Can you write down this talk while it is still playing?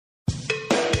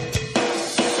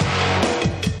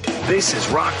This is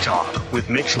Rock Talk with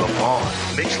Mitch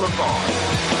LaFon. Mitch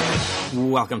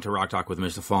LaFon. Welcome to Rock Talk with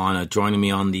Mitch LaFon. Joining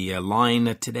me on the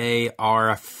line today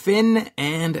are Finn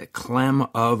and Clem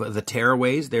of the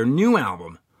Tearaways. Their new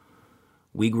album,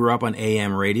 We Grew Up on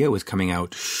AM Radio, is coming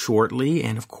out shortly.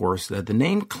 And of course, the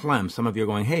name Clem, some of you are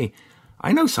going, hey,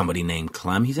 I know somebody named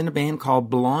Clem. He's in a band called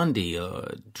Blondie,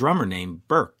 a drummer named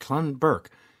Burke, Clem Burke.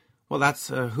 Well, that's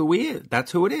who he is.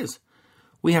 That's who it is.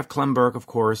 We have Clem Burke, of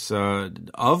course,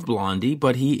 of Blondie,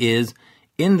 but he is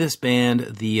in this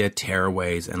band, the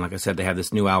Tearaways. And like I said, they have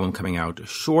this new album coming out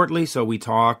shortly. So we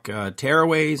talk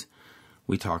Tearaways,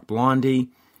 we talk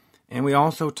Blondie, and we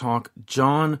also talk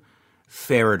John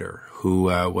Ferriter, who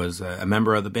was a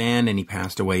member of the band, and he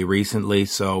passed away recently.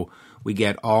 So we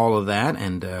get all of that.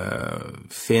 And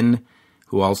Finn,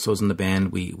 who also is in the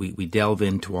band, we delve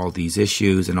into all these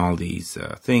issues and all these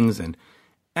things, and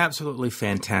absolutely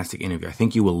fantastic interview. I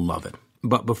think you will love it.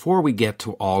 But before we get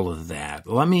to all of that,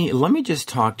 let me just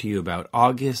talk to you about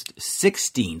August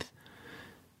 16th,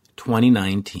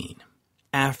 2019.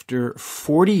 After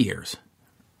 40 years,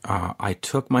 I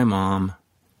took my mom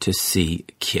to see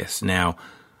Kiss. Now,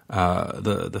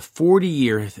 the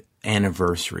 40-year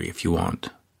anniversary, if you want,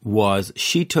 was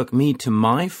she took me to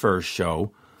my first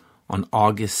show on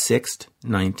August 6th,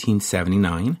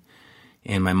 1979.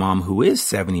 And my mom, who is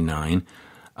 79,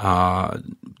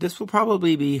 this will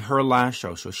probably be her last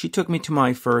show. So she took me to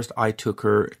my first, I took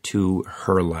her to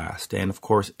her last. And of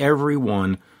course,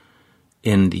 everyone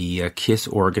in the KISS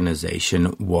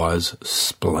organization was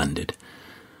splendid.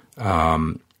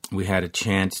 We had a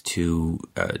chance to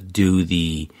do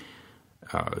the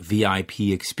VIP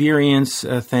experience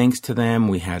thanks to them.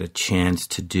 We had a chance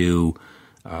to do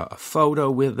a photo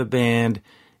with the band.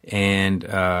 And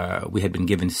we had been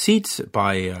given seats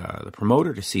by the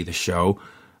promoter to see the show.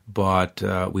 But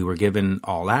we were given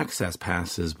all access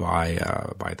passes by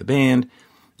the band,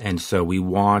 and so we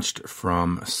watched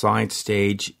from side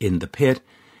stage in the pit,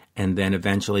 and then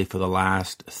eventually for the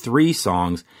last 3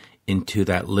 songs into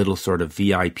that little sort of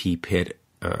VIP pit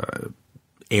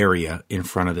area in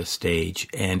front of the stage,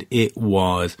 and it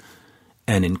was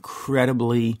an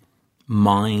incredibly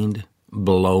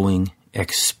mind-blowing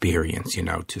experience. You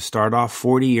know, to start off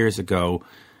 40 years ago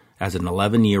as an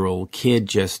 11-year-old kid,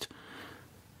 just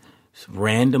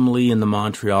randomly in the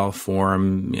Montreal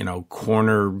Forum, you know,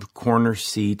 corner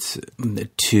seats,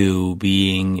 to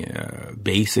being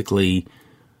basically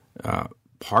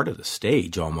part of the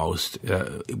stage almost,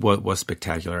 was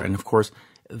spectacular. And of course,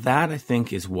 that I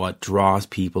think is what draws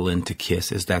people into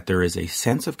KISS, is that there is a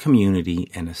sense of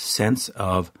community and a sense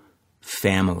of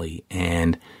family.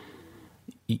 And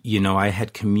you know, I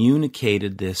had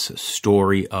communicated this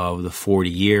story of the 40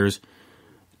 years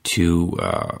to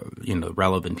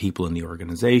relevant people in the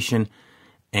organization,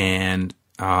 and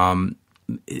I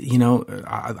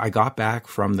got back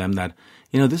from them that,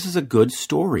 you know, this is a good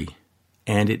story,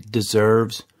 and it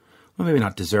deserves, well, maybe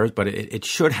not deserves, but it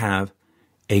should have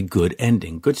a good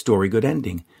ending. Good story, good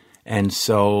ending. And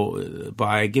so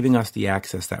by giving us the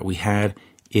access that we had,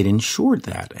 it ensured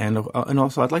that. And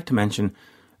also I'd like to mention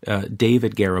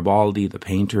David Garibaldi, the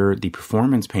painter, the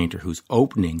performance painter who's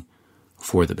opening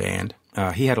for the band.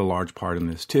 He had a large part in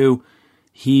this too.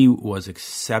 He was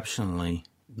exceptionally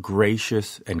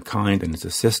gracious and kind, and his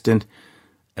assistant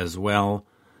as well.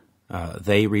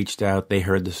 They reached out, they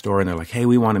heard the story, and they're like, hey,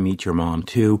 we want to meet your mom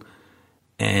too.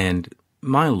 And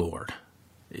my Lord,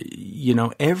 you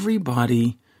know,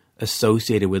 everybody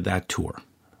associated with that tour,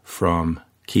 from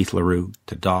Keith LaRue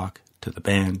to Doc to the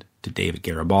band to David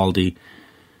Garibaldi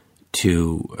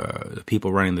to the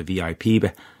people running the VIP,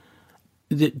 but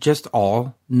just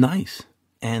all nice.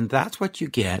 And that's what you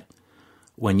get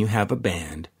when you have a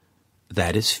band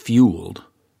that is fueled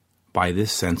by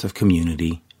this sense of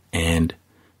community and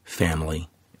family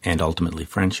and ultimately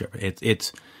friendship.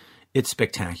 It's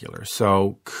spectacular.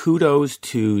 So kudos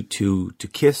to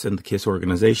KISS and the KISS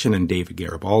organization and David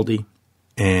Garibaldi.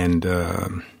 And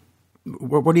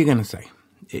what are you going to say?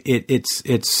 It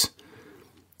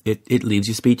leaves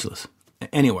you speechless.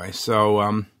 Anyway,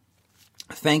 so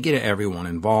thank you to everyone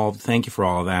involved. Thank you for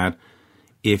all of that.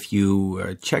 If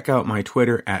you check out my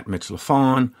Twitter at Mitch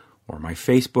LaFon, or my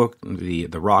Facebook, the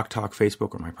Rock Talk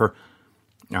Facebook, or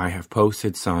I have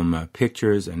posted some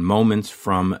pictures and moments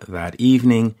from that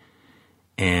evening.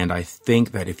 And I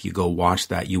think that if you go watch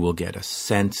that, you will get a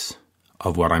sense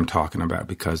of what I'm talking about,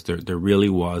 because there really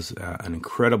was an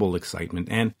incredible excitement.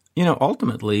 And, you know,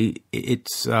 ultimately,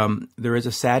 it's there is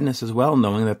a sadness as well,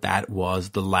 knowing that was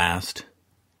the last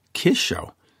KISS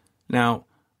show. Now,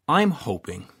 I'm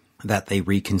hoping that they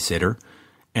reconsider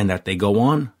and that they go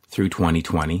on through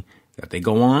 2020, that they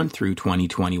go on through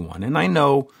 2021. And I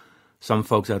know some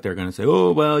folks out there are going to say,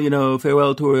 oh, well,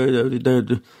 farewell tour.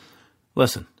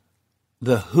 Listen,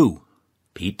 The Who,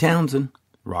 Pete Townsend,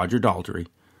 Roger Daltrey,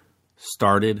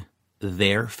 started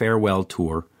their farewell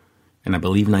tour in, I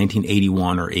believe,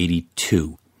 1981 or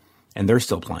 82, and they're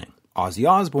still playing. Ozzy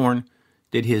Osbourne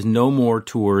did his No More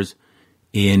tours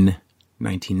in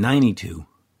 1992,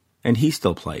 and he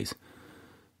still plays.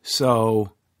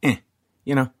 So,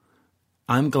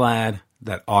 I'm glad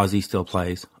that Ozzy still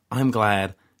plays. I'm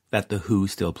glad that The Who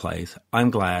still plays. I'm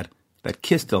glad that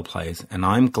Kiss still plays. And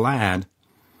I'm glad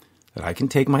that I can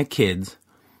take my kids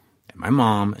and my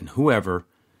mom and whoever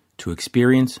to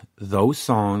experience those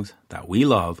songs that we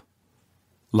love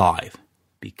live.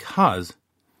 Because,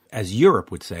 as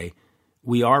Europe would say,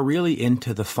 we are really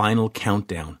into the final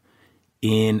countdown.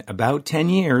 In about 10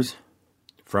 years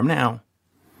from now,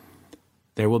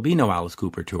 there will be no Alice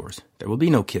Cooper tours. There will be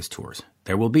no Kiss tours.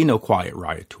 There will be no Quiet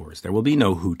Riot tours. There will be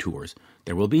no Who tours.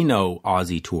 There will be no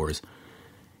Ozzy tours.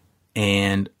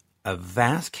 And a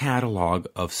vast catalog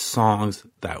of songs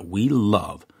that we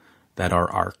love, that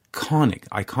are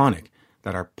iconic,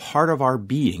 that are part of our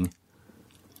being,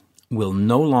 will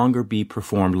no longer be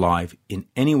performed live in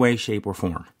any way, shape, or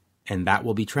form. And that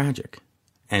will be tragic.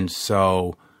 And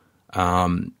so,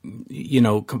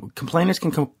 complainers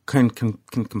can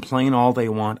complain all they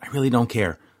want. I really don't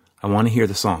care. I want to hear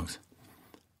the songs.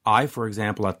 I, for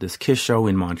example, at this Kiss show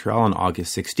in Montreal on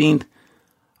August 16th,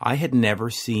 I had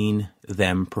never seen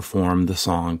them perform the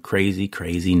song Crazy,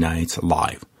 Crazy Nights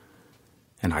live.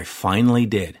 And I finally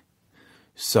did.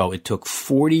 So it took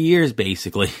 40 years,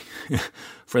 basically,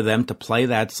 for them to play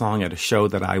that song at a show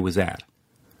that I was at.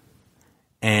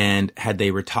 And had they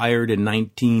retired in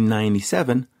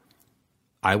 1997,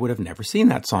 I would have never seen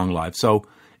that song live. So,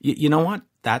 you know what?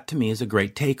 That to me is a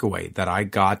great takeaway, that I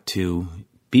got to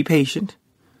be patient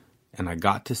and I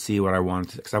got to see what I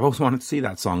wanted to, because I've always wanted to see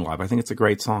that song live. I think it's a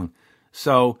great song.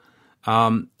 So,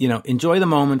 enjoy the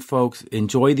moment, folks.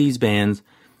 Enjoy these bands.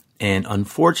 And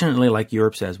unfortunately, like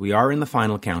Europe says, we are in the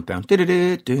final countdown.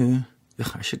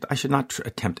 I should not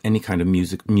attempt any kind of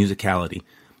musicality.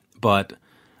 But,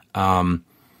 in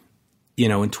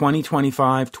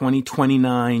 2025,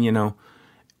 2029,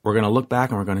 we're going to look back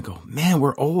and we're going to go, man,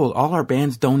 we're old. All our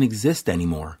bands don't exist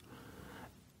anymore.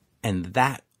 And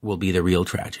that will be the real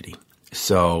tragedy.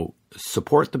 So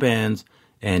support the bands.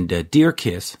 And dear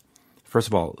Kiss, first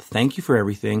of all, thank you for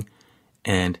everything.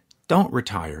 And don't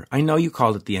retire. I know you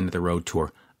called it the End of the Road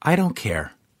tour. I don't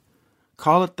care.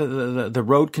 Call it the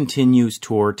Road Continues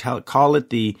tour. Call it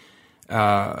the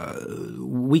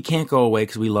we can't go away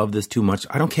because we love this too much.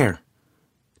 I don't care.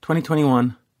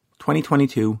 2021,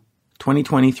 2022,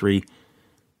 2023,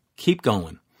 keep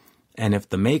going. And if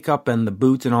the makeup and the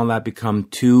boots and all that become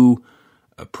too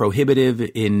prohibitive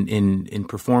in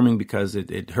performing because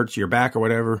it hurts your back or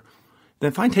whatever,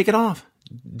 then fine, take it off.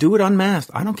 Do it unmasked.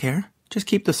 I don't care. Just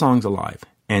keep the songs alive.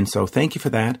 And so thank you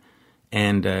for that.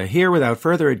 And here, without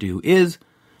further ado, is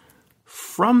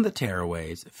from the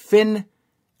Tearaways, Finn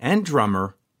and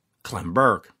drummer Clem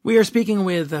Burke. We are speaking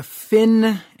with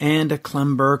Finn and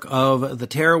Clem Burke of the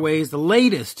Tearaways. The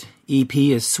latest EP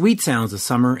is Sweet Sounds of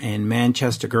Summer and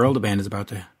Manchester Girl. The band is about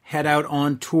to head out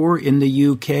on tour in the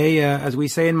UK, as we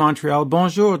say in Montreal.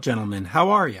 Bonjour, gentlemen. How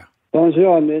are you?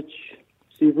 Bonjour, Mitch.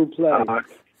 S'il vous plaît.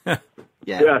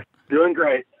 Yeah, doing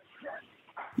great.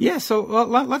 Yeah, so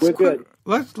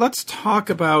let's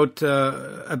talk about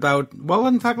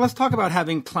let's talk about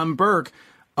having Clem Burke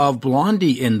of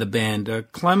Blondie in the band.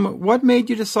 Clem, what made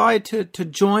you decide to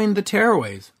join the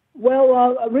Tearaways?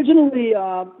 Well, originally,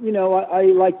 I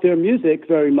liked their music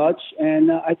very much,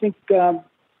 and I think I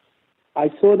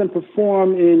saw them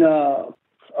perform in a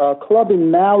club in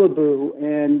Malibu,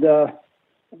 and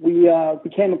we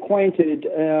became acquainted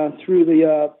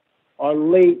through our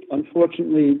late,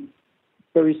 unfortunately,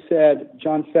 very sad,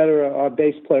 John Federer, our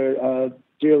bass player,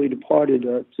 dearly departed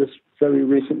just very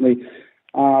recently,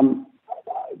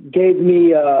 gave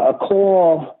me a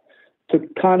call to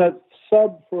kind of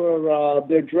sub for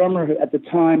their drummer at the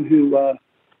time who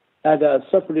had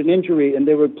suffered an injury, and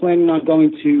they were planning on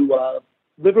going to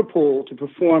Liverpool to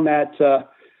perform at the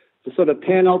sort of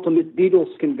penultimate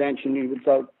Beatles convention. It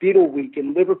was Beatle Week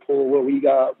in Liverpool, where we're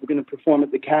going to perform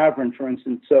at the Cavern, for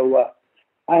instance. So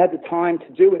I had the time to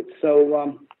do it.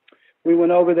 So we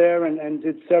went over there and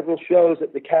did several shows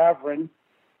at the Cavern.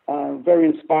 Very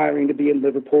inspiring to be in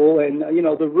Liverpool. And,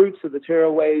 the roots of the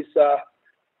Tearaways,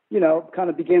 kind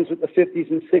of begins with the 50s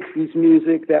and 60s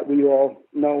music that we all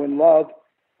know and love.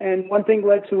 And one thing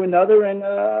led to another, and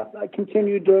I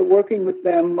continued working with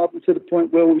them up to the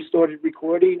point where we started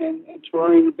recording and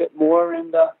touring a bit more.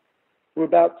 And we're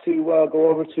about to go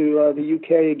over to the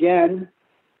UK again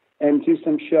and do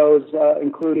some shows,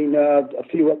 including a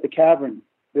few at the Cavern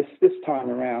this time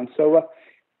around. So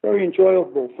very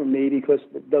enjoyable for me because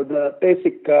the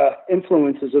basic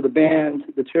influences of the band,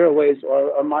 the Tearaways,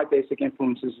 are my basic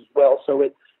influences as well. So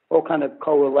it all kind of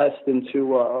coalesced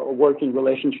into a working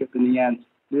relationship in the end.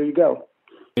 There you go.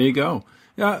 There you go.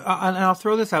 And I'll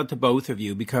throw this out to both of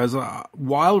you because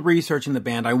while researching the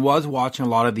band, I was watching a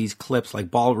lot of these clips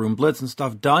like Ballroom Blitz and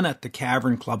stuff done at the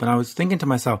Cavern Club, and I was thinking to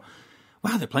myself,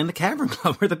 wow, they're playing the Cavern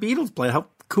Club where the Beatles played. How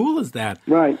cool is that?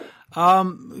 Right.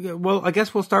 Well, I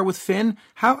guess we'll start with Finn.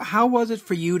 How was it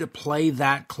for you to play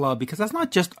that club? Because that's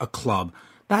not just a club.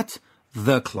 That's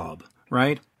the club,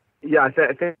 right? Yeah,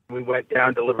 I think we went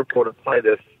down to Liverpool to play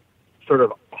this sort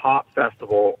of pop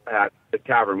festival at the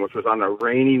Cavern, which was on a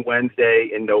rainy Wednesday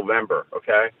in November,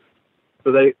 okay?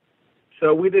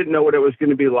 So we didn't know what it was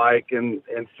going to be like, and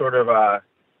sort of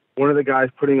one of the guys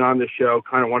putting on the show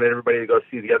kind of wanted everybody to go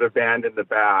see the other band in the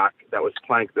back that was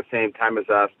playing at the same time as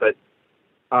us, but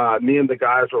me and the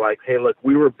guys were like, hey, look,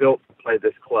 we were built to play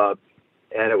this club,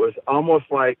 and it was almost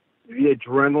like the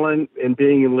adrenaline in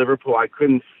being in Liverpool. I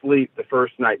couldn't sleep the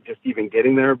first night just even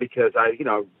getting there because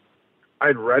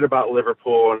I'd read about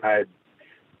Liverpool and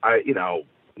I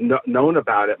known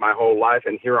about it my whole life,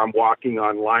 and here I'm walking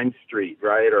on Lime Street,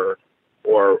 right, or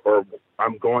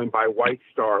I'm going by White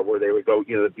Star where they would go,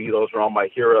 the Beatles or all my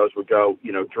heroes would go,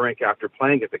 drink after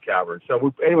playing at the Cavern. So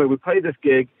we played this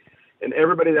gig, and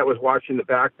everybody that was watching the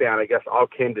back band, I guess, all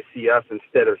came to see us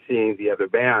instead of seeing the other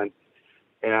band.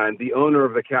 And the owner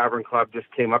of the Cavern Club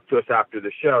just came up to us after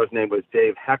the show. His name was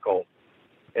Dave Heckel,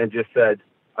 and just said,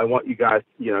 I want you guys,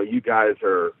 you guys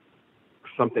are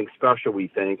something special, we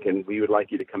think, and we would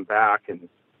like you to come back. And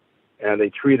they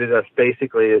treated us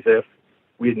basically as if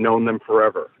we had known them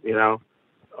forever, It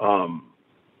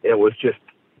was just,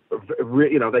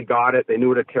 they got it. They knew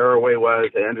what a tearaway was.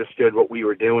 They understood what we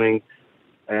were doing.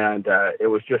 And it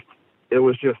was just,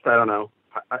 I don't know,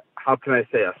 how can I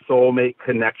say, a soulmate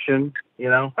connection,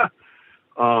 and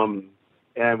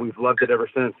we've loved it ever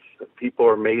since. People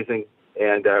are amazing,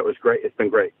 and it was great. It's been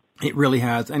great. It really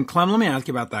has. And Clem, let me ask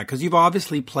you about that, because you've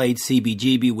obviously played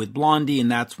CBGB with Blondie,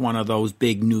 and that's one of those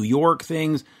big New York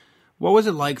things. What was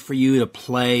it like for you to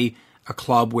play a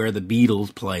club where the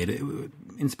Beatles played?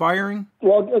 Inspiring?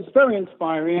 Well, it's very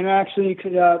inspiring, and actually you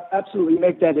could absolutely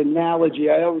make that analogy.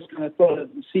 I always kind of thought of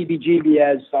CBGB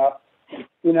as,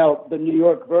 the New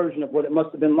York version of what it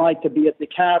must have been like to be at the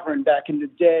Cavern back in the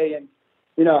day, and,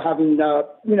 having,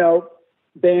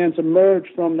 bands emerge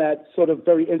from that sort of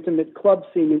very intimate club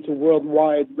scene into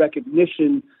worldwide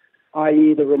recognition,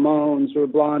 i.e. the Ramones or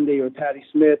Blondie or Patti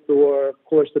Smith or, of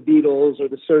course, the Beatles or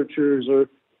the Searchers or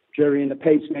Jerry and the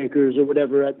Pacemakers or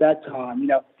whatever at that time,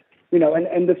 and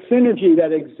the synergy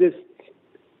that exists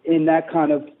in that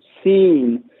kind of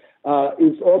scene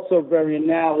is also very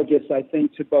analogous, I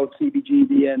think, to both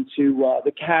CBGB and to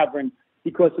the Cavern,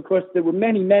 because, of course, there were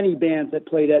many, many bands that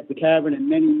played at the Cavern and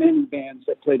many, many bands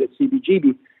that played at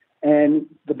CBGB. And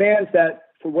the bands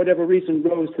that, for whatever reason,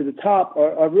 rose to the top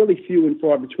are really few and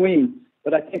far between.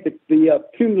 But I think that the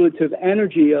cumulative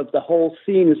energy of the whole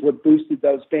scene is what boosted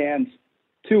those bands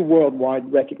to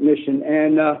worldwide recognition.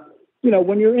 And,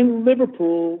 when you're in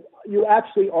Liverpool, you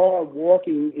actually are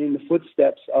walking in the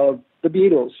footsteps of the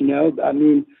Beatles,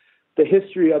 the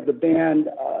history of the band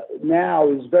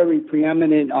now is very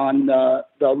preeminent on the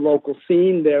local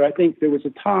scene there. I think there was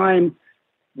a time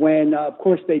when, of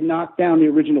course, they knocked down the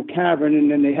original Cavern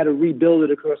and then they had to rebuild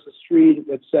it across the street,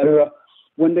 et cetera,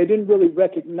 when they didn't really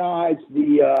recognize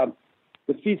the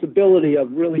feasibility of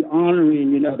really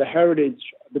honoring, the heritage,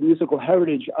 the musical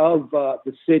heritage of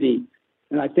the city.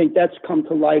 And I think that's come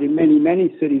to light in many,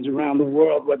 many cities around the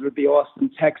world, whether it be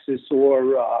Austin, Texas,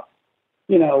 or,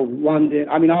 London.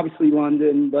 I mean, obviously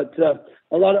London, but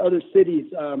a lot of other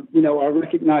cities, are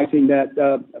recognizing that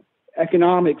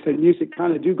economics and music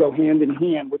kind of do go hand in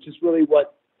hand, which is really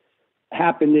what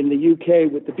happened in the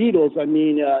UK with the Beatles. I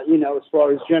mean, as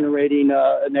far as generating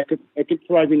a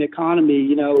thriving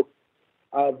economy,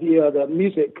 via the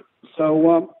music.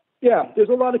 So, there's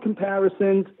a lot of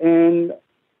comparisons, and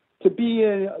to be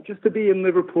in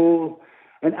Liverpool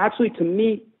and actually to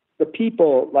meet the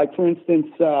people, like, for instance,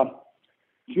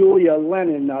 Julia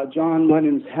Lennon, John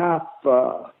Lennon's half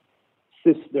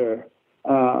sister,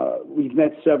 we've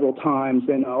met several times,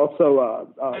 and also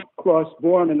Klaus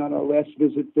Bormann on our last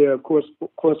visit there. Of course,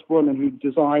 Klaus Bormann, who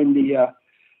designed the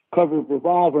cover of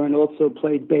Revolver and also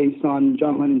played bass on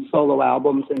John Lennon's solo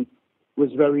albums, and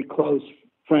was very close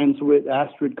friends with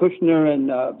Astrid Kushner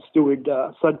and Stuart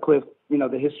Sutcliffe.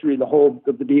 The history of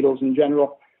the Beatles in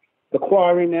general. The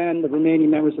Quarrymen, the remaining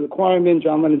members of the Quarrymen,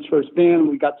 John Lennon's first band.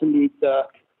 We got to meet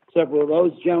several of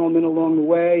those gentlemen along the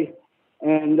way.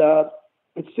 And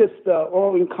it's just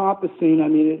all encompassing. I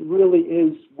mean, it really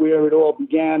is where it all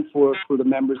began for the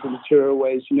members of the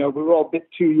Tearaways. You know, we were all a bit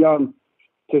too young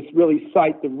to really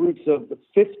cite the roots of the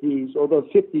 50s, although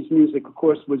 50s music, of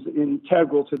course, was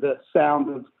integral to the sound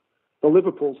of the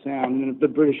Liverpool sound and the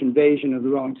British invasion of the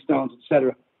Rolling Stones,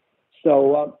 etc.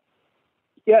 So,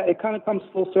 yeah, it kind of comes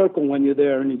full circle when you're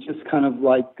there, and it just kind of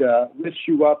like lifts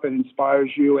you up and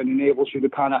inspires you and enables you to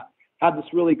kind of have this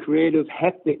really creative,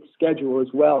 hectic schedule as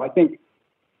well. I think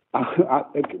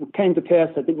it came to pass,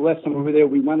 I think the last time we were there,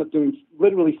 we wound up doing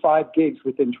literally 5 gigs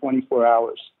within 24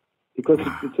 hours because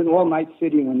it's an all-night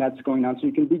city when that's going on. So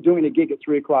you can be doing a gig at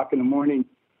 3 o'clock in the morning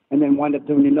and then wind up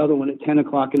doing another one at 10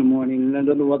 o'clock in the morning and then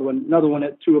another one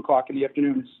at 2 o'clock in the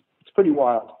afternoon. It's pretty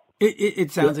wild.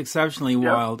 It sounds exceptionally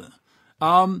wild.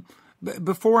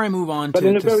 Before I move on but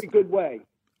in a very good way.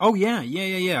 Oh,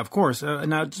 yeah, of course.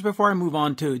 Now, just before I move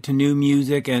on to new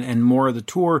music and more of the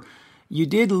tour, you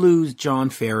did lose John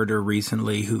Ferreter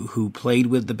recently, who played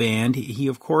with the band. He,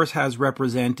 of course, has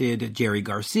represented Jerry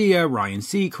Garcia, Ryan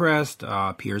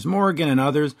Seacrest, Piers Morgan, and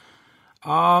others.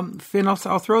 Finn,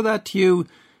 I'll throw that to you.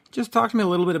 Just talk to me a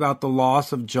little bit about the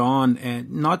loss of John,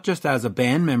 and not just as a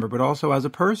band member, but also as a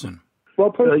person.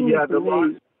 Well, personally,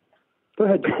 Go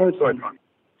ahead.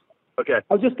 Okay.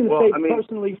 I was just going to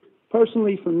say,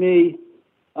 personally for me,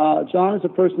 John is a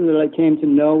person that I came to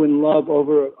know and love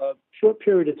over a short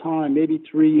period of time, maybe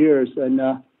 3 years, and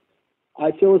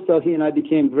I feel as though he and I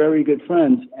became very good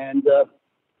friends. And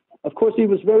of course, he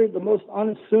was the most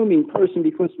unassuming person,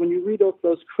 because when you read off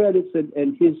those credits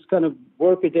and his kind of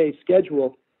workaday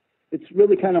schedule, it's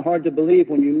really kind of hard to believe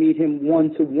when you meet him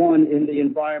one-to-one in the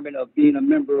environment of being a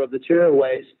member of the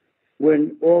Tearaways,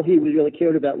 when all he really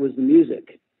cared about was the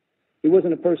music. He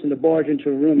wasn't a person to barge into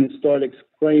a room and start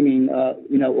exclaiming,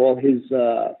 all his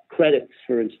credits,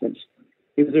 for instance.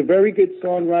 He was a very good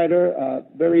songwriter,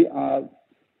 very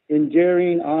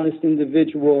endearing, honest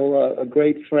individual, a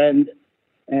great friend,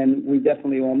 and we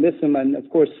definitely all miss him. And, of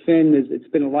course, it's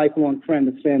been a lifelong friend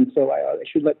of Finn, so I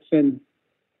should let Finn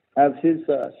have his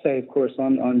say, of course,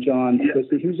 on John, because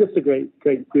he was just a great,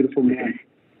 great, beautiful man.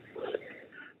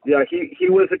 Yeah, he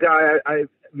was a guy I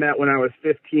met when I was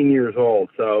 15 years old,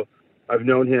 so I've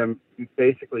known him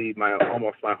basically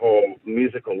almost my whole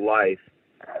musical life.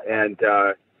 And,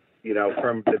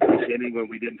 from the beginning when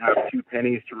we didn't have 2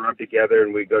 pennies to rub together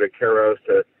and we'd go to Caro's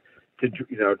to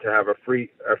have a free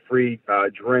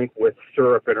drink with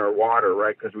syrup in our water,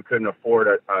 right, because we couldn't afford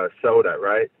a soda,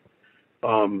 right,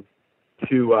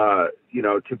 to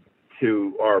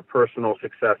our personal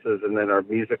successes and then our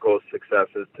musical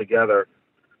successes together.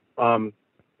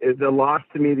 The loss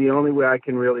to me, the only way I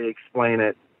can really explain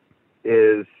it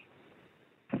is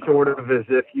sort of as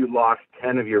if you lost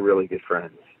 10 of your really good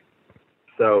friends.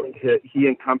 So he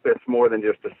encompassed more than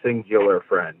just a singular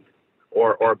friend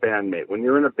or bandmate. When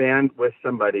you're in a band with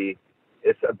somebody,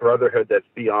 it's a brotherhood that's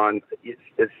beyond.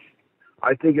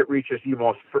 I think it reaches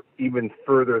even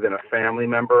further than a family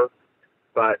member.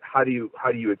 But how do you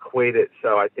equate it?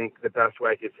 So I think the best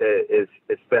way I could say it is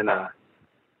it's been a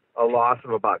loss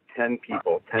of about 10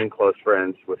 people, 10 close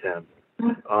friends with him.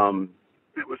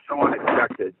 It was so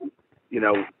unexpected,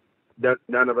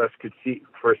 none of us could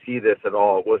foresee this at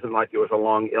all. It wasn't like it was a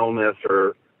long illness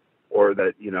or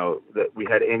that, that we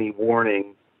had any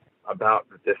warning about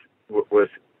that this was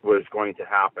going to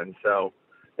happen. So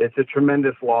it's a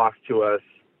tremendous loss to us,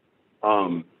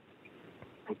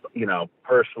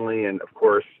 personally. And of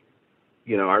course,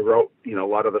 I wrote, a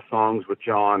lot of the songs with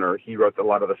John, or he wrote a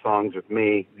lot of the songs with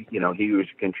me. He was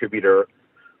a contributor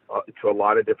to a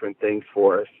lot of different things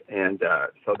for us. And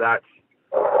so that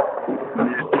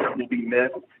will be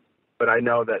missed. But I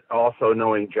know that also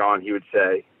knowing John, he would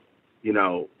say,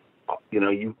 you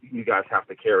guys have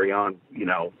to carry on,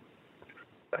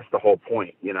 that's the whole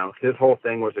point. His whole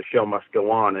thing was the show must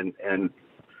go on. And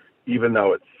even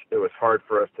though it was hard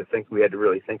for us to think, we had to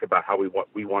really think about what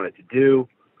we wanted to do.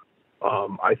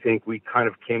 I think we kind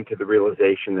of came to the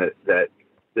realization that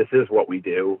this is what we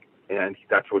do, and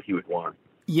that's what he would want.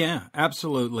 Yeah,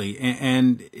 absolutely.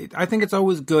 And I think it's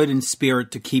always good in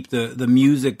spirit to keep the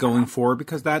music going forward,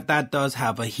 because that does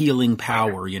have a healing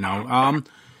power,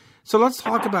 So let's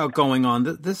talk about going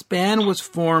on. This band was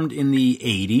formed in the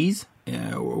 80s.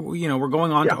 We're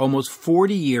going on to almost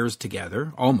 40 years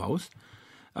together, almost.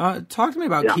 Talk to me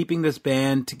about keeping this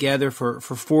band together for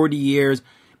 40 years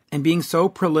and being so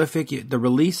prolific. The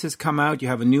releases come out. You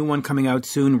have a new one coming out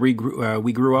soon. We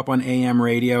grew up on AM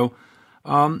radio.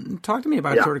 Talk to me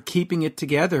about sort of keeping it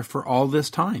together for all this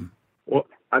time. Well,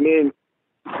 I mean,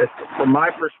 from my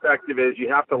perspective is you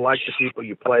have to like the people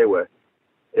you play with.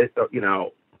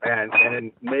 and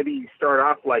then maybe you start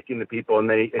off liking the people, and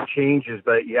it changes,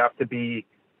 but you have to be.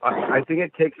 I think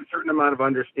it takes a certain amount of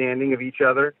understanding of each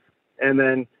other, and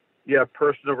then you have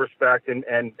personal respect and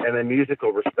then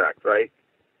musical respect, right?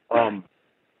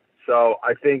 So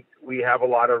I think we have a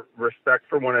lot of respect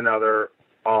for one another,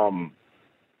 and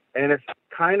it's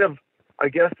kind of, I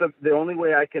guess the only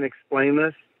way I can explain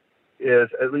this is,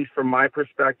 at least from my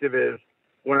perspective, is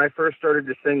when I first started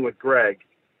to sing with Greg,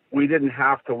 we didn't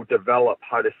have to develop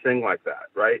how to sing like that,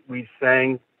 right? We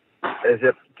sang as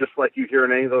if, just like you hear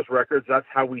in any of those records, that's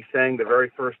how we sang the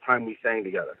very first time we sang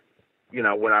together. You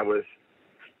know, when I was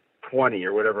 20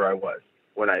 or whatever I was,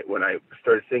 when I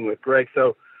started singing with Greg.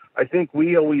 So I think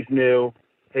we always knew,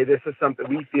 hey, this is something,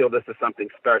 we feel this is something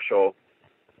special.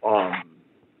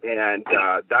 And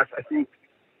that's, I think,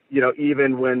 you know,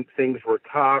 even when things were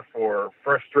tough or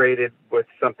frustrated with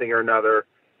something or another,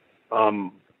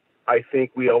 I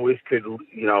think we always could,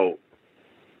 you know,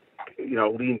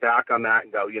 lean back on that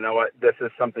and go, you know what, this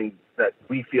is something that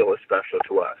we feel is special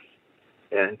to us.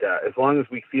 And as long as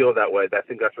we feel that way, I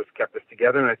think that's what's kept us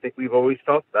together. And I think we've always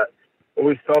felt that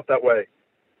way.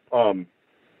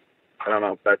 I don't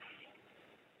know. That's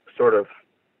sort of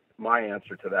my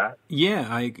answer to that. Yeah,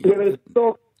 I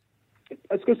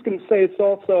was just going to say, it's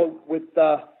also with,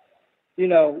 you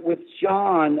know, with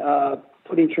John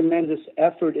putting tremendous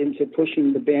effort into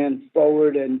pushing the band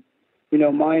forward, and, you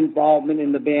know, my involvement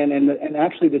in the band, and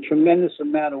actually the tremendous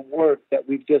amount of work that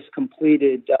we've just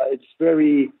completed. It's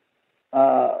very,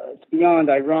 it's beyond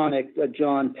ironic that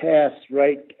John passed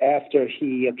right after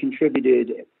he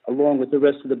contributed, along with the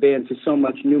rest of the band, to so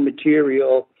much new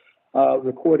material,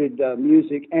 recorded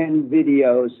music and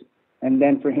videos. And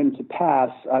then for him to pass,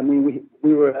 I mean,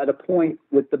 we were at a point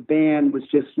with the band was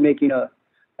just making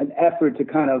an effort to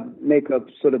kind of make a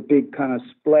sort of big kind of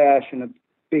splash and a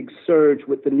big surge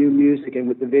with the new music and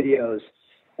with the videos.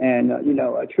 And, you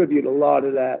know, I attribute a lot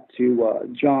of that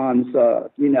to John's,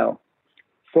 you know,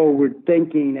 forward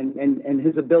thinking and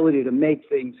his ability to make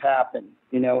things happen,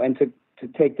 you know, and to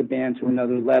take the band to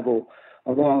another level,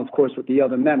 along, of course, with the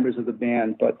other members of the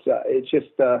band. But it's just,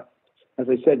 as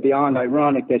I said, beyond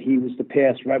ironic that he was to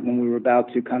pass right when we were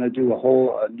about to kind of do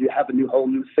whole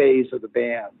new phase of the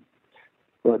band.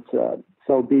 But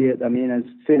so be it. I mean, as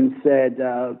Finn said,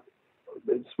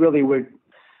 it's really, we're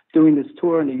doing this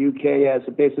tour in the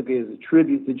UK basically as a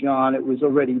tribute to John. It was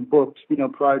already booked, you know,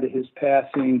 prior to his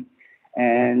passing,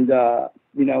 and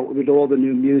you know, with all the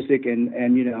new music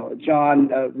and you know, John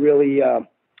really.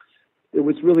 There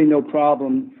was really no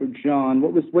problem for John.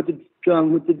 What did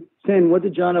John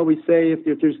always say?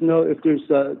 If there's no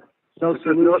solution,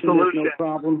 there's no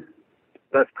problem.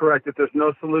 That's correct. If there's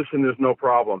no solution, there's no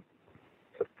problem.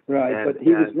 Right, but he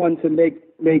was one to make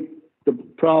the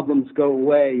problems go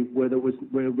away where there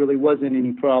really wasn't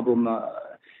any problem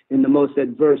in the most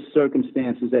adverse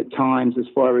circumstances at times, as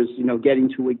far as, you know, getting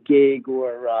to a gig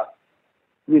or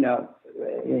you know,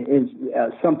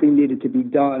 something needed to be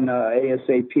done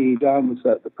ASAP. John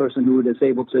was the person who was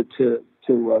able to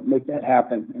make that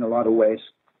happen in a lot of ways.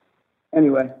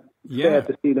 Anyway, sad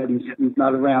to see that he's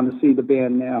not around to see the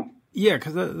band now. Yeah,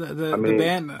 because the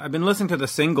band, I've been listening to the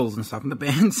singles and stuff, and the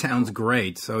band sounds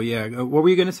great. So yeah, what were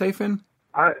you going to say, Finn?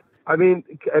 I mean,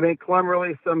 Clem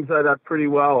really sums that up pretty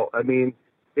well. I mean,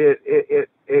 it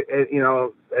you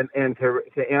know, and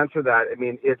to answer that, I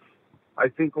mean, I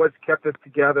think what's kept us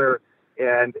together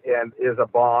and is a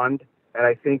bond, and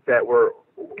I think that we're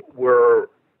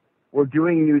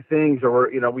doing new things, or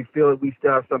you know, we feel that we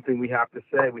still have something we have to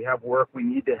say. We have work we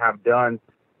need to have done,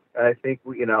 and I think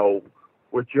you know,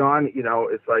 with John, you know,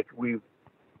 it's like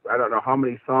I don't know how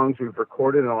many songs we've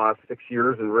recorded in the last 6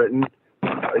 years and written,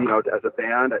 you know, as a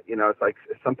band. You know, it's like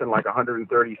something like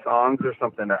 130 songs or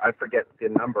something. I forget the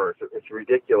numbers. It's a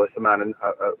ridiculous amount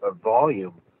of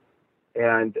volume,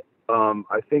 and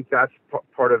I think that's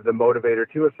part of the motivator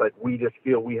too. It's like we just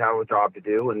feel we have a job to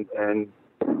do, and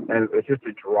it's just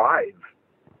a drive.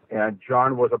 And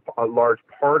John was a large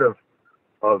part of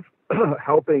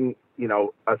helping, you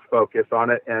know, us focus on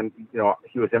it, and you know,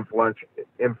 he was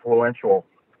influential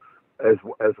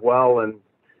as well. And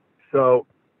so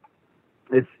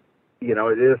it's, you know,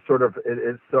 it is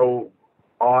so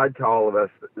odd to all of us.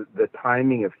 The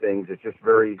timing of things is just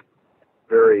very,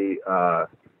 very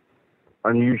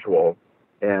unusual,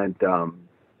 and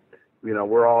you know,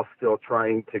 we're all still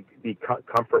trying to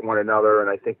comfort one another, and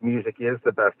I think music is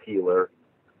the best healer,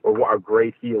 or a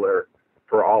great healer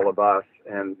for all of us.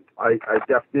 And I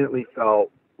definitely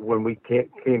felt when we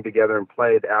came together and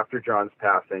played after John's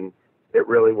passing, it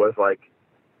really was like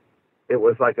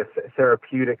a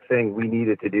therapeutic thing. We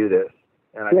needed to do this,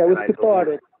 and it was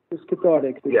cathartic. It was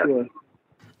cathartic for sure.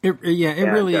 It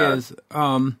really is.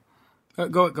 Go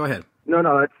ahead.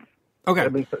 No, that's okay. I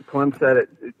mean, Clem said it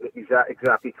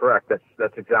exactly correct.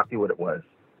 That's exactly what it was.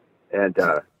 And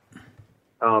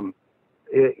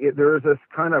there's this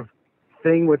kind of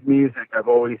thing with music. I've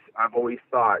always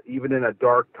thought, even in a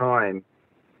dark time,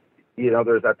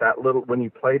 there's that little, when you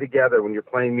play together, when you're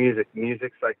playing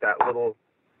music's like that little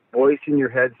voice in your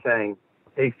head saying,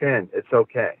 "Hey Finn, it's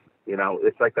okay."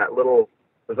 It's like that little.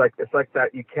 It's like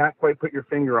that. You can't quite put your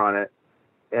finger on it,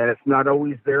 and it's not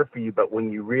always there for you. But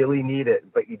when you really need it,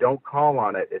 but you don't call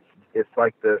on it, it's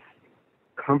like this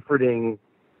comforting,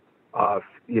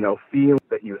 feeling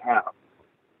that you have.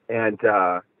 And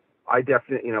I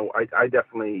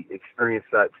definitely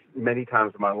experienced that many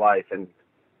times in my life, and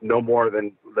no more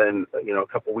than a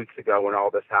couple of weeks ago when all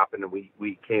this happened and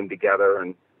we came together,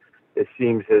 and it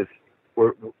seems as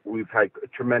we've had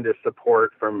tremendous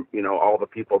support from all the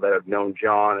people that have known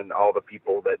John and all the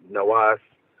people that know us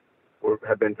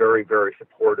have been very, very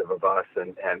supportive of us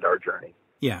and our journey.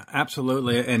 Yeah,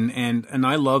 absolutely. And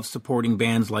I love supporting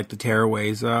bands like the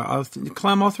Tearaways.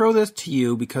 Clem, I'll throw this to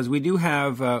you because we do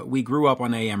have, we grew up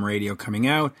on AM radio coming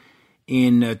out.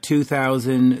 In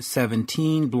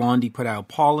 2017, Blondie put out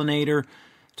Pollinator.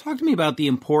 Talk to me about the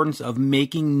importance of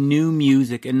making new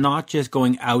music and not just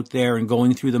going out there and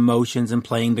going through the motions and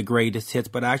playing the greatest hits,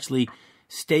 but actually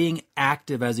staying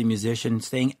active as a musician,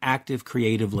 staying active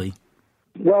creatively.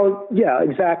 Well, yeah,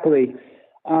 exactly.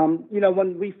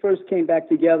 When we first came back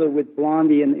together with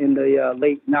Blondie in the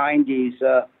late 90s,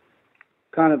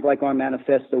 kind of like our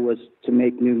manifesto was to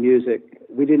make new music.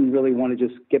 We didn't really want to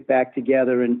just get back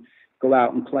together and go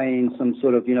out and play in some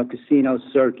sort of, casino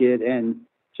circuit and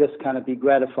just kind of be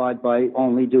gratified by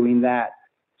only doing that.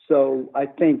 So I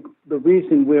think the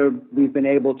reason we've been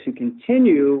able to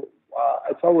continue,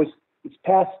 it's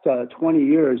past 20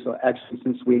 years actually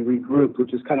since we regrouped,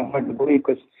 which is kind of hard to believe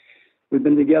because we've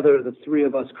been together, the three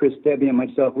of us, Chris, Debbie, and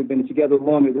myself, we've been together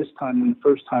longer this time than the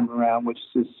first time around, which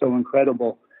is so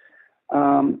incredible.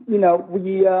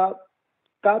 We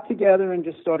got together and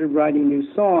just started writing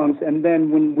new songs. And then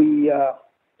when we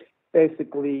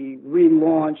basically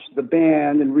relaunched the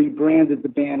band and rebranded the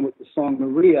band with the song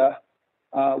Maria,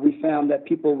 we found that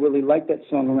people really liked that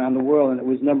song around the world, and it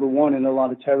was number one in a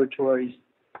lot of territories.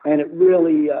 And it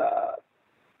really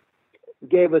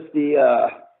gave us the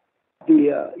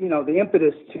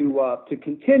impetus to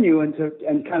continue and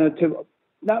kind of to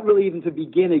not really even to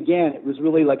begin again. It was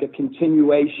really like a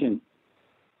continuation,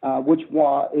 which is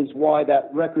why that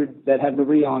record that had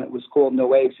Maria on it was called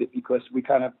No Exit, because we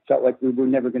kind of felt like we were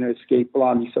never going to escape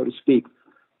Blondie, so to speak.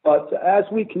 But as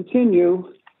we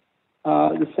continue,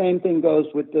 the same thing goes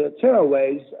with the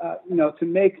Tearaways. To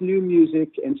make new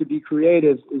music and to be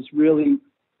creative is really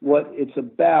what it's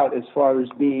about as far as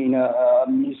being a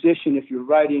musician. If you're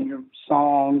writing your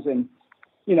songs and,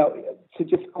 to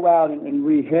just go out and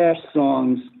rehash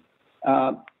songs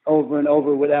over and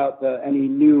over without any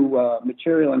new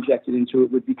material injected into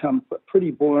it would become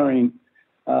pretty boring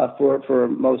for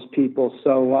most people.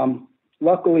 So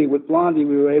luckily with Blondie,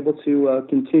 we were able to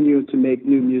continue to make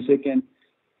new music, and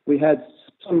we had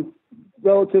some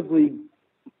relatively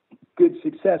good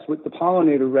success with the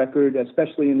Pollinator record,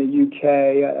 especially in the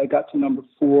UK. I got to number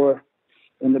 4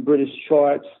 in the British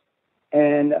charts.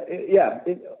 And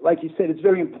like you said, it's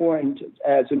very important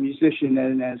as a musician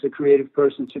and as a creative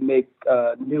person to make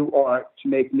new art, to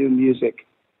make new music.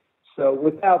 So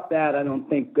without that, I don't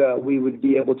think we would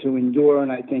be able to endure.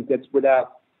 And I think that's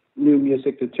without new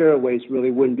music, the Tearaways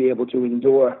really wouldn't be able to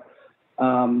endure.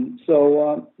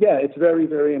 It's very,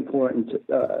 very important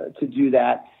to do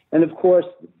that. And of course,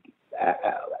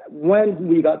 when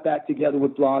we got back together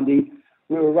with Blondie,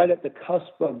 we were right at the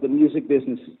cusp of the music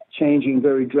business changing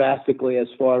very drastically as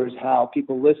far as how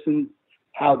people listen,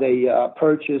 how they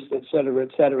purchased, et cetera,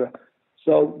 et cetera.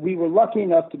 So we were lucky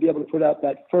enough to be able to put out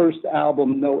that first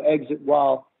album, No Exit,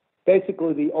 while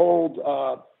basically the old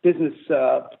business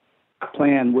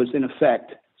plan was in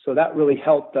effect. So that really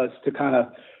helped us to kind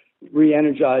of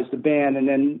re-energize the band. And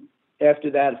then after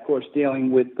that, of course,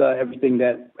 dealing with everything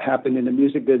that happened in the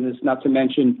music business, not to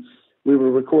mention we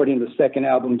were recording the second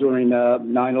album during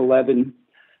 9/11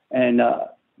 and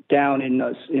down in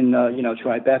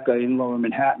Tribeca in Lower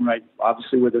Manhattan, right,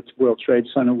 obviously where the World Trade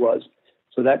Center was.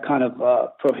 So that kind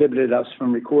of prohibited us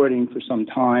from recording for some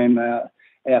time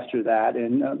after that.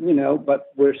 And,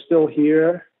 but we're still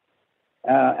here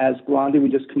as Blondie. We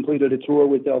just completed a tour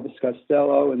with Elvis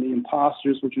Costello and the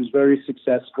Imposters, which was very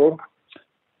successful.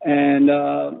 And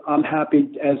I'm happy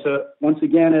once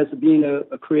again, as being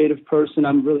a creative person,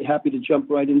 I'm really happy to jump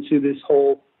right into this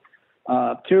whole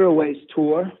Tearaways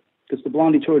tour, because the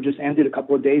Blondie tour just ended a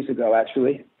couple of days ago,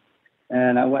 actually.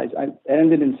 And I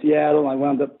ended in Seattle. I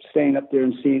wound up staying up there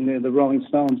and seeing the Rolling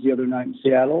Stones the other night in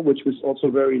Seattle, which was also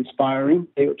very inspiring.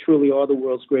 They truly are the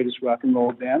world's greatest rock and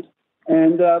roll band.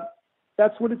 And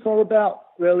that's what it's all about,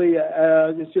 really.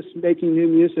 It's just making new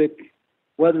music.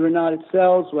 Whether or not it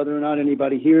sells, whether or not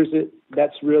anybody hears it,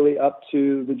 that's really up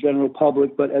to the general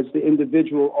public. But as the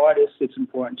individual artist, it's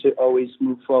important to always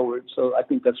move forward. So I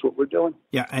think that's what we're doing.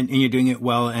 Yeah, and you're doing it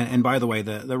well. And by the way,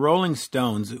 the Rolling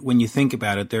Stones, when you think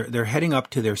about it, they're heading up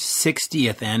to their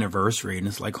 60th anniversary, and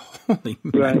it's like, holy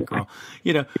mackerel.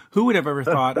 You know, who would have ever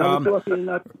thought? I was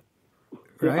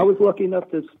lucky enough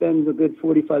to spend a good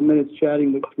 45 minutes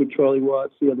chatting with Charlie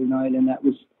Watts the other night, and that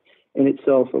was in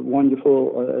itself a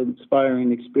wonderful,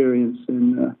 inspiring experience.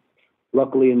 And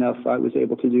luckily enough, I was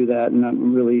able to do that, and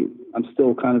I'm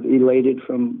still kind of elated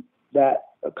from that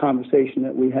conversation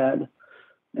that we had.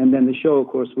 And then the show, of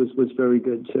course, was very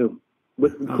good too,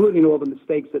 including all the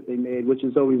mistakes that they made, which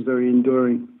is always very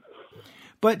enduring.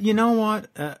 But you know what?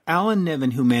 Alan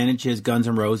Niven, who manages Guns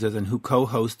N' Roses and who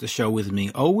co-hosts the show with me,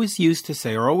 always used to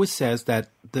say, or always says, that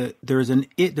there's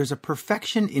a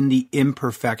perfection in the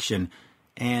imperfection.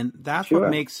 And that's what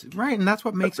makes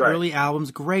early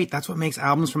albums great. That's what makes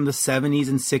albums from the 70s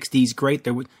and 60s great.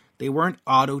 They weren't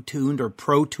auto-tuned or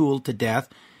pro-tooled to death.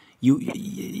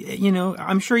 You know,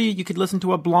 I'm sure you could listen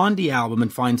to a Blondie album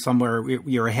and find somewhere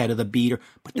you're ahead of the beat.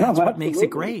 But that's what makes it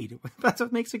great. That's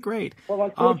what makes it great. Well,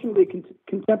 unfortunately,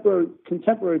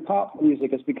 contemporary pop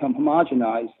music has become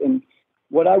homogenized, and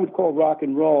what I would call rock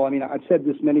and roll, I mean, I've said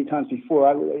this many times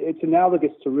before, it's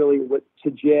analogous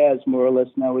to jazz, more or less,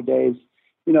 nowadays.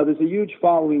 You know, there's a huge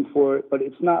following for it, but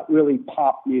it's not really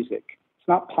pop music. It's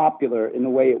not popular in the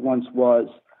way it once was.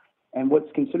 And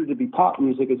what's considered to be pop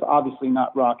music is obviously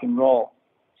not rock and roll.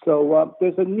 So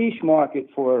there's a niche market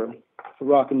for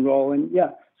rock and roll. And,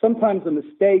 yeah, sometimes a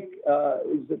mistake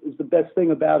is the best thing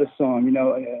about a song. You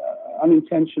know,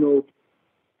 unintentional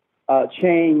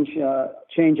change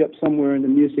up somewhere in the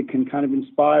music can kind of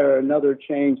inspire another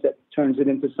change that turns it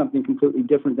into something completely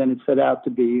different than it set out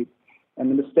to be. And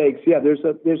the mistakes, yeah, there's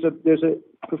a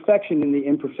perfection in the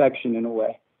imperfection in a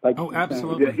way. Like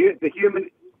absolutely.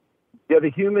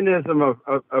 The humanism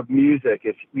of music.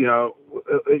 It's, you know,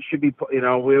 it should be, you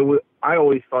know, I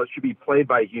always thought it should be played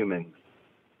by humans,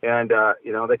 and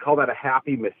you know, they call that a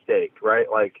happy mistake,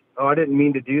 right? Like, oh, I didn't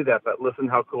mean to do that, but listen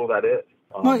how cool that is.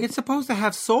 Well, it's supposed to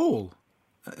have soul.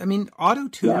 I mean,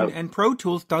 auto-tune and Pro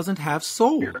Tools doesn't have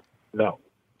soul. No.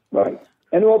 Right.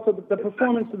 And also the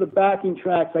performance of the backing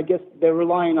tracks, I guess they're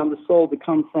relying on the soul to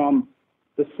come from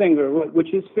the singer,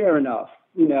 which is fair enough,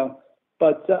 you know.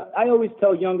 But I always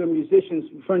tell younger musicians,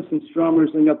 for instance,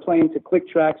 drummers, you know, playing to click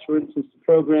tracks, for instance, to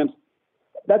programs,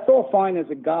 that's all fine as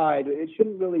a guide. It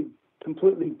shouldn't really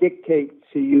completely dictate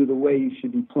to you the way you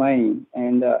should be playing.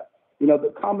 And, you know,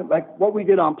 the comment, like what we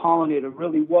did on Pollinator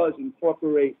really was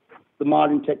incorporate the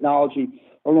modern technology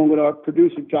along with our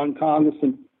producer, John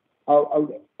Congleson,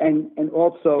 and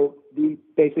also the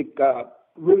basic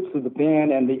roots of the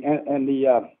band and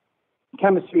the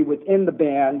chemistry within the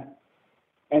band,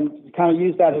 and kind of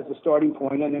use that as a starting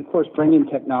point. And of course, bring in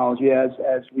technology as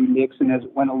we mix and as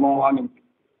it went along, and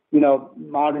you know,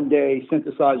 modern day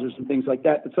synthesizers and things like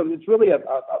that. But so it's really a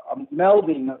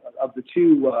melding of the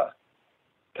two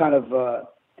kind of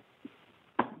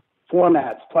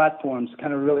formats, platforms,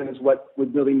 kind of really is what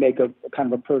would really make a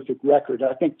kind of a perfect record.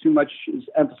 I think too much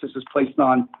emphasis is placed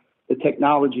on the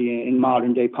technology in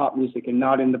modern day pop music and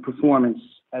not in the performance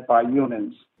by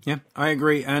humans. Yeah, I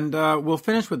agree. And we'll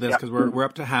finish with this because we're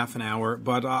up to half an hour.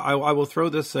 But I will throw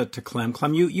this to Clem.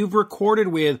 Clem, you've recorded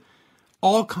with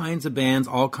all kinds of bands,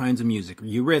 all kinds of music.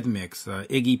 Eurythmics,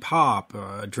 Iggy Pop,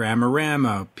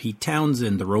 Dramarama, Pete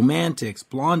Townsend, The Romantics,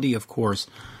 Blondie, of course.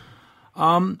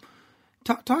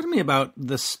 Talk to me about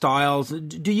the styles.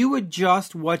 Do you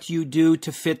adjust what you do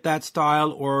to fit that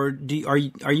style, or are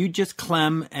you just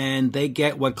Clem and they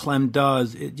get what Clem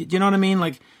does? Do you know what I mean?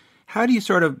 Like, how do you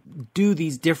sort of do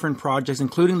these different projects,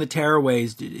 including the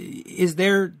Tearaways? Is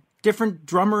there different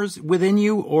drummers within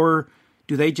you, or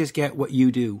do they just get what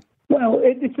you do? Well,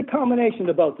 it's a combination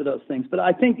of both of those things. But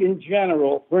I think in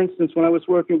general, for instance, when I was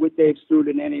working with Dave Stewart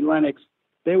and Annie Lennox,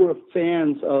 they were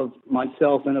fans of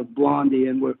myself and of Blondie,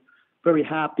 and were very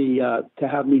happy to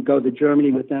have me go to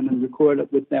Germany with them and record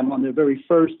it with them on their very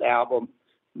first album,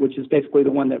 which is basically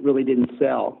the one that really didn't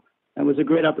sell. And it was a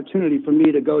great opportunity for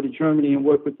me to go to Germany and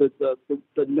work with the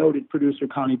noted producer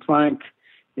Conny Plank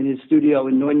in his studio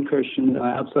in Neunkirchen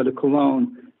outside of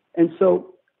Cologne. And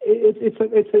so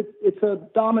it's a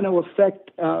domino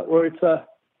effect, or it's a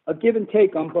give and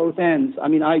take on both ends. I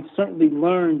mean, I certainly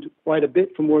learned quite a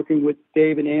bit from working with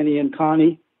Dave and Annie and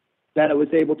Connie. that I was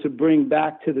able to bring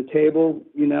back to the table,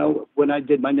 you know, when I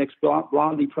did my next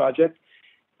Blondie project.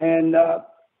 And,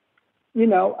 you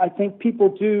know, I think people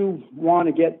do want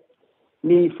to get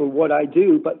me for what I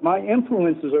do, but my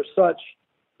influences are such,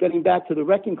 getting back to the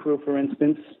Wrecking Crew, for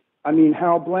instance, I mean,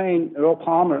 Hal Blaine, Earl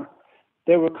Palmer,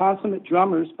 they were consummate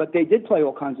drummers, but they did play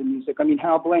all kinds of music. I mean,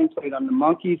 Hal Blaine played on the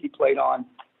Monkees, he played on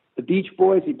the Beach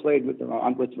Boys, he played with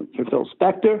Phil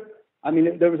Spector. I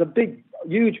mean, there was a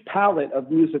huge palette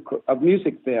of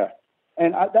music there.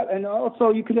 And also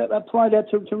you could apply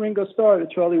that to Ringo Starr, to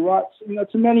Charlie Watts, you know,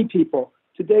 to many people.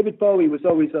 To David Bowie was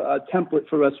always a template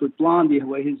for us with Blondie,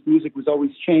 where his music was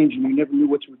always changing. You never knew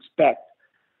what to expect.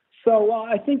 So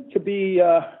I think to be,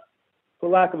 for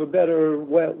lack of a better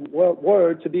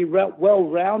word, to be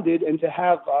well-rounded and to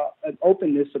have an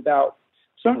openness about,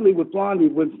 certainly with Blondie,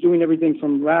 with doing everything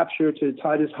from Rapture to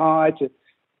Titus High to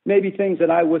maybe things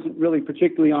that I wasn't really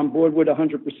particularly on board with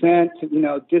 100%, you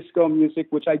know, disco music,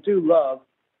 which I do love.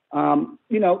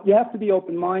 You know, you have to be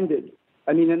open-minded.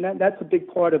 I mean, and that's a big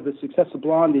part of the success of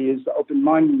Blondie is the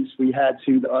open-mindedness we had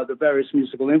to the various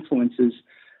musical influences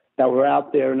that were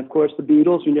out there. And, of course, the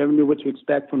Beatles, you never knew what to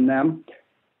expect from them.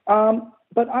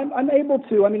 But I'm able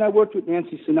to, I mean, I worked with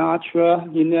Nancy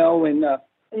Sinatra, you know, and,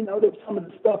 you know, that some of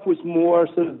the stuff was more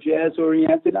sort of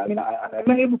jazz-oriented. I mean,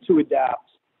 I'm able to adapt.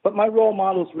 But my role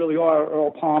models really are Earl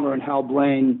Palmer and Hal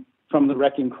Blaine from the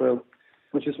Wrecking Crew,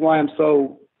 which is why I'm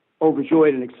so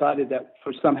overjoyed and excited that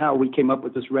for somehow we came up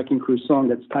with this Wrecking Crew song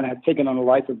that's kind of taken on a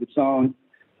life of its own.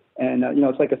 And, you know,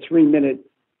 it's like a 3-minute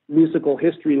musical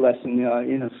history lesson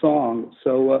in a song.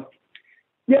 So,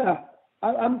 yeah,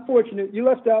 I'm fortunate. You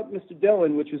left out Mr.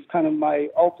 Dylan, which is kind of my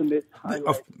ultimate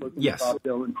highlight. Yes. Bob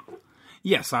Dylan.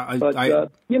 Yes.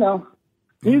 You know,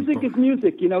 music is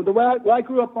music. You know, the way I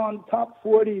grew up on Top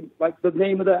 40, like the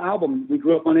name of the album, we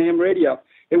grew up on AM radio.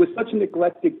 It was such an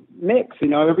eclectic mix, you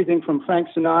know, everything from Frank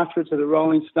Sinatra to the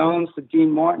Rolling Stones to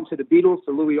Dean Martin to the Beatles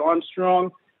to Louis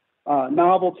Armstrong,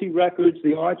 novelty records,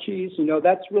 the Archies. You know,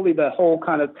 that's really the whole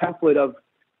kind of template of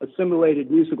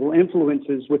assimilated musical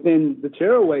influences within the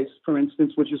Tearaways, for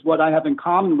instance, which is what I have in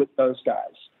common with those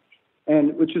guys,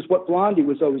 and which is what Blondie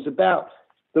was always about.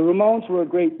 The Ramones were a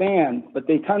great band, but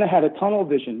they kind of had a tunnel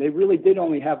vision. They really did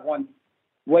only have one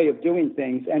way of doing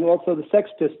things. And also the Sex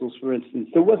Pistols, for instance.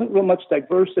 There wasn't real much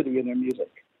diversity in their music.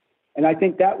 And I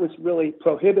think that was really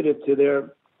prohibitive to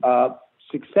their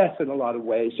success in a lot of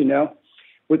ways, you know.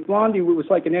 With Blondie, it was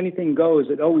like an anything goes.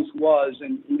 It always was.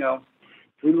 And, you know,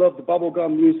 we loved the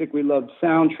bubblegum music. We loved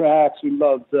soundtracks. We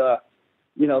loved,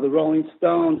 you know, the Rolling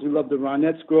Stones. We loved the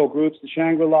Ronettes girl groups, the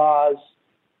Shangri-Las.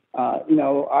 You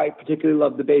know, I particularly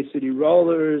love the Bay City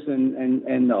Rollers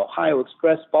and the Ohio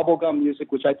Express bubblegum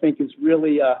music, which I think is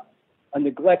really a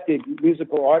neglected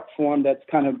musical art form that's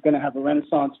kind of going to have a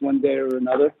renaissance one day or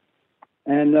another.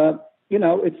 And, you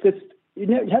know, it's just, you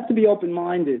have to be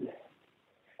open-minded.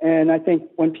 And I think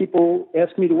when people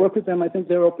ask me to work with them, I think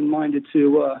they're open-minded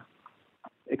to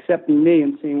accepting me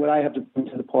and seeing what I have to bring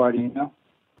to the party, you know.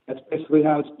 That's basically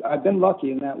how I've been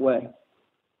lucky in that way.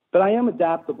 But I am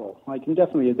adaptable. I can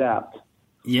definitely adapt.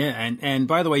 Yeah, and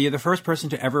by the way, you're the first person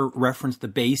to ever reference the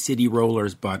Bay City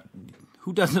Rollers, but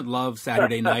who doesn't love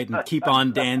Saturday Night and Keep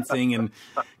On Dancing? And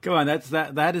come on,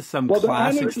 that is some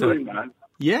classic stuff.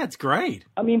 Yeah, it's great.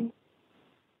 I mean,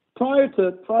 prior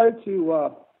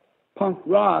to punk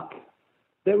rock,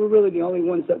 they were really the only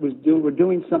ones that were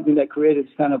doing something that created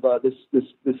kind of this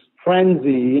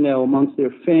frenzy, you know, amongst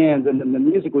their fans, and the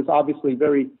music was obviously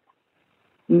very,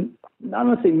 I don't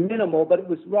want to say minimal, but it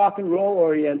was rock and roll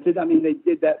oriented. I mean, they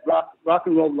did that rock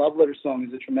and roll love letter song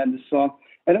is a tremendous song.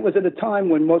 And it was at a time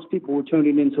when most people were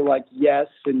tuning into like Yes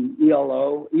and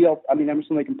ELO,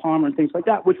 Emerson, Lake and Palmer and things like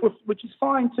that, which is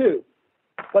fine too.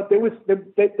 But they were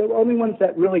the only ones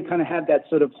that really kind of had that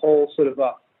sort of whole sort of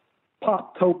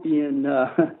pop-topian,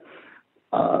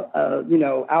 you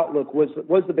know, outlook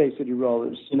was the Bay City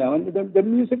Rollers, you know, and the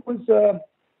music was,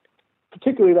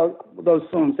 particularly those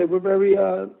songs, they were very,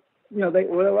 you know, they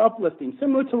were uplifting,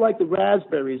 similar to like the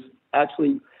Raspberries.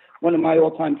 Actually, one of my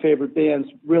all-time favorite bands,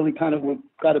 really kind of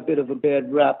got a bit of a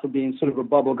bad rap for being sort of a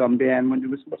bubblegum band when there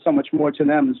was so much more to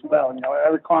them as well. You know,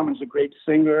 Eric Carmen's a great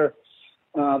singer,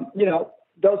 you know,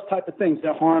 those type of things,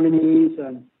 their harmonies,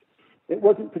 and it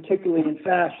wasn't particularly in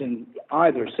fashion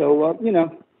either. So, you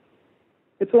know,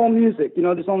 it's all music. You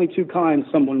know, there's only two kinds,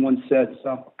 someone once said.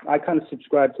 So I kind of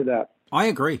subscribe to that. I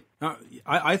agree.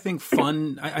 I think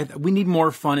fun. We need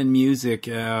more fun in music.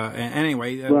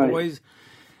 Anyway, right. Boys,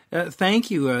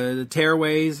 thank you. The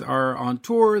Tearaways are on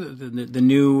tour. The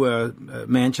new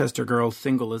Manchester Girls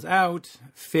single is out.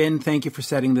 Finn, thank you for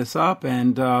setting this up.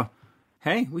 And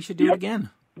hey, we should do it again.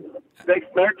 Thanks,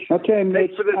 Mitch. Okay,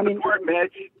 Mitch. Thanks for the support,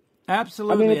 Mitch.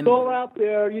 Absolutely. I mean, it's all out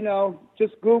there, you know.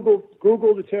 Just Google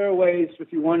the Tearaways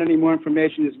if you want any more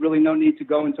information. There's really no need to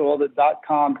go into all the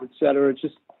 .coms, et cetera.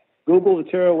 Just Google the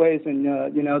Tearaways, and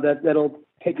you know that'll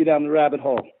take you down the rabbit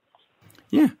hole.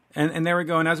 Yeah, and there we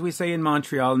go. And as we say in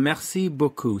Montreal, merci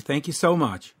beaucoup. Thank you so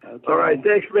much. Okay. All right,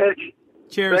 thanks, Mitch.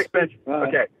 Cheers. Thanks, Mitch. Bye.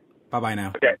 Okay. Bye-bye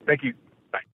now. Okay, thank you.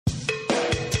 Bye.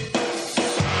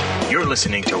 You're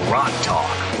listening to Rock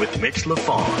Talk with Mitch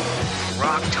LaFon.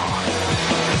 Rock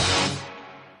Talk.